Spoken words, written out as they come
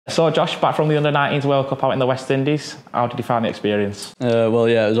So Josh, back from the under-19s World Cup out in the West Indies, how did you find the experience? Well,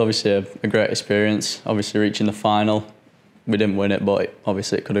 yeah, it was obviously a great experience. Obviously reaching the final, we didn't win it, but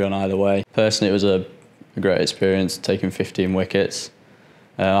obviously it could have gone either way. Personally, it was a great experience, taking 15 wickets.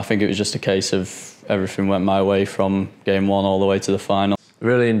 I think it was just a case of everything went my way from game one all the way to the final.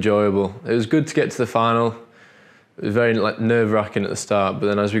 Really enjoyable. It was good to get to the final. It was very nerve-wracking at the start, but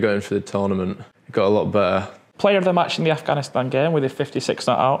then as we got into the tournament, it got a lot better. Player of the match in the Afghanistan game with a 56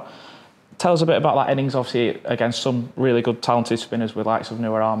 not out. Tell us a bit about that innings, obviously, against some really good talented spinners with likes of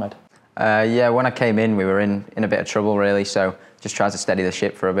Noor Ahmed. Yeah, when I came in, we were in a bit of trouble, really, so just tried to steady the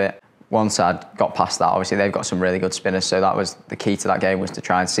ship for a bit. Once I'd got past that, obviously they've got some really good spinners, so that was the key to that game, was to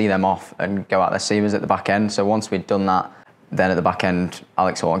try and see them off and go out their seamers at the back end. So once we'd done that, then at the back end,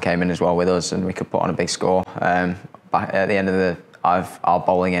 Alex Horton came in as well with us, and we could put on a big score. Back at the end of our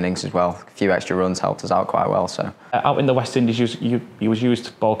bowling innings as well, a few extra runs helped us out quite well. So out in the West Indies, you was used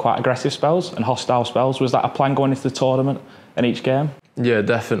to bowl quite aggressive spells and hostile spells. Was that a plan going into the tournament in each game? Yeah,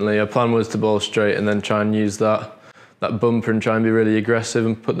 definitely. Our plan was to bowl straight and then try and use that bumper and try and be really aggressive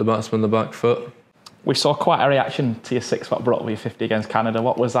and put the batsman on the back foot. We saw quite a reaction to your 6 what brought with your 50 against Canada.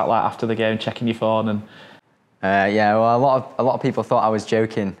 What was that like after the game, checking your phone? And yeah, well, a lot of people thought I was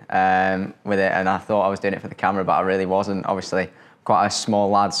joking with it, and I thought I was doing it for the camera, but I really wasn't. Obviously, quite a small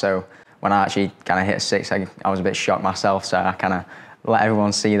lad, so when I actually kind of hit a 6, I was a bit shocked myself, so I kind of let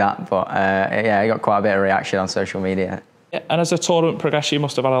everyone see that. But yeah, I got quite a bit of reaction on social media. Yeah, and as the tournament progressed, you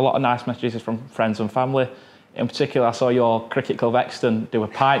must have had a lot of nice messages from friends and family. In particular, I saw your Cricket Club Exton do a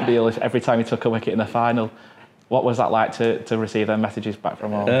pint deal every time you took a wicket in the final. What was that like to receive them messages back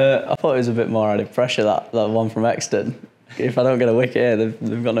from home? I thought it was a bit more added pressure, that one from Exton. If I don't get a wicket here,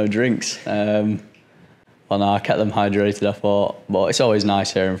 they've got no drinks. Well, no, I kept them hydrated, I thought. But it's always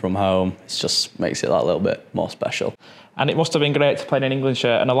nice hearing from home. It just makes it that little bit more special. And it must have been great to play in an England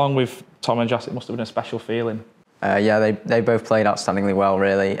shirt, and along with Tom and Josh, it must have been a special feeling. Yeah, they both played outstandingly well,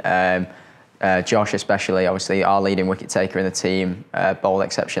 really. Josh especially, obviously our leading wicket taker in the team, bowled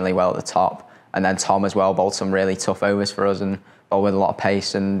exceptionally well at the top. And then Tom as well bowled some really tough overs for us and bowled with a lot of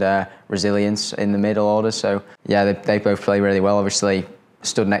pace and resilience in the middle order. So yeah, they both play really well. Obviously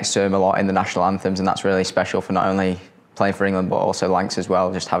stood next to him a lot in the national anthems, and that's really special for not only playing for England but also Lancs as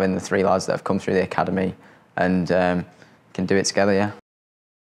well, just having the 3 lads that have come through the academy and can do it together, yeah.